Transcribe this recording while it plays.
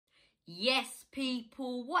Yes,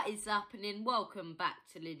 people, what is happening? Welcome back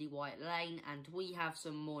to Lily White Lane, and we have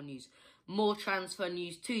some more news. More transfer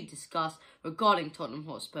news to discuss regarding Tottenham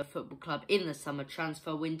Hotspur Football Club in the summer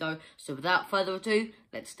transfer window. So without further ado,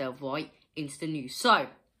 let's delve right into the news. So,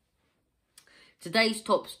 today's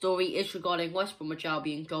top story is regarding West Bromwich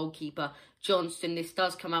Albion goalkeeper Johnstone. This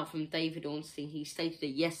does come out from David Ornstein. He stated it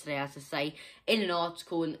yesterday, as I say, in an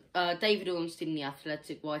article. And David Ornstein, the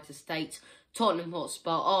Athletic writer, states Tottenham Hotspur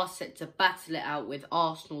are set to battle it out with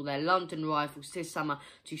Arsenal, their London rivals, this summer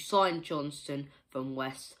to sign Johnstone from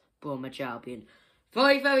West Bromwich Albion.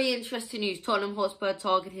 Very, very interesting news. Tottenham Hotspur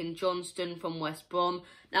targeting Johnstone from West Brom.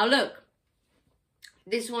 Now, look,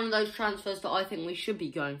 this is one of those transfers that I think we should be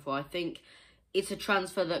going for. I think it's a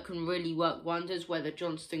transfer that can really work wonders, whether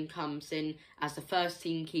Johnstone comes in as the first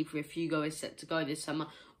team keeper if Hugo is set to go this summer,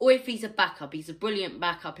 or if he's a backup. He's a brilliant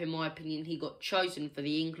backup, in my opinion. He got chosen for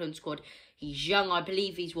the England squad. He's young. I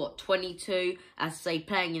believe he's, 22, as I say,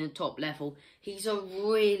 playing in the top level. He's a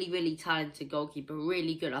really, really talented goalkeeper,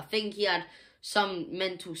 really good. I think he had some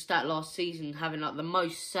mental stat last season, having the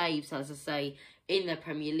most saves, as I say, in the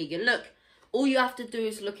Premier League. And look, all you have to do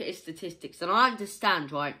is look at his statistics. And I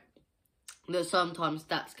understand, right, that sometimes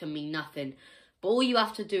stats can mean nothing. But all you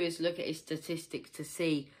have to do is look at his statistics to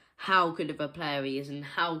see how good of a player he is and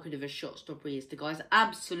how good of a shot stopper he is. The guy's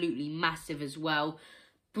absolutely massive as well.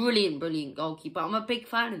 Brilliant, brilliant goalkeeper. I'm a big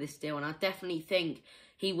fan of this deal, and I definitely think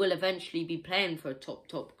he will eventually be playing for a top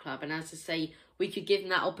club. And as I say, we could give him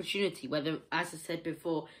that opportunity, whether, as I said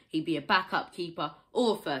before, he'd be a backup keeper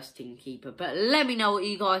or a first team keeper. But let me know what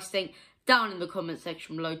you guys think down in the comment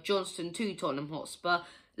section below. Johnstone to Tottenham Hotspur.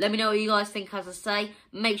 Let me know what you guys think, as I say.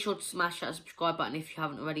 Make sure to smash that subscribe button if you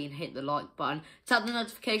haven't already, and hit the like button. Tap the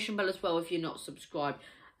notification bell as well if you're not subscribed.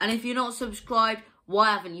 And if you're not subscribed,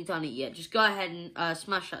 why haven't you done it yet? Just go ahead and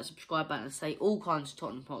smash that subscribe button and say all kinds of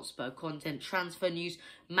Tottenham Hotspur content, transfer news,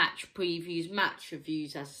 match previews, match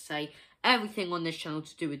reviews, as I say. Everything on this channel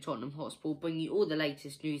to do with Tottenham Hotspur. Bring you all the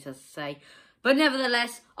latest news, as I say. But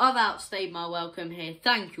nevertheless, I've outstayed my welcome here.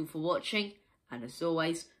 Thank you for watching. And as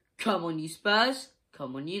always, come on you Spurs.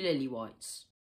 Come on you Lily Whites.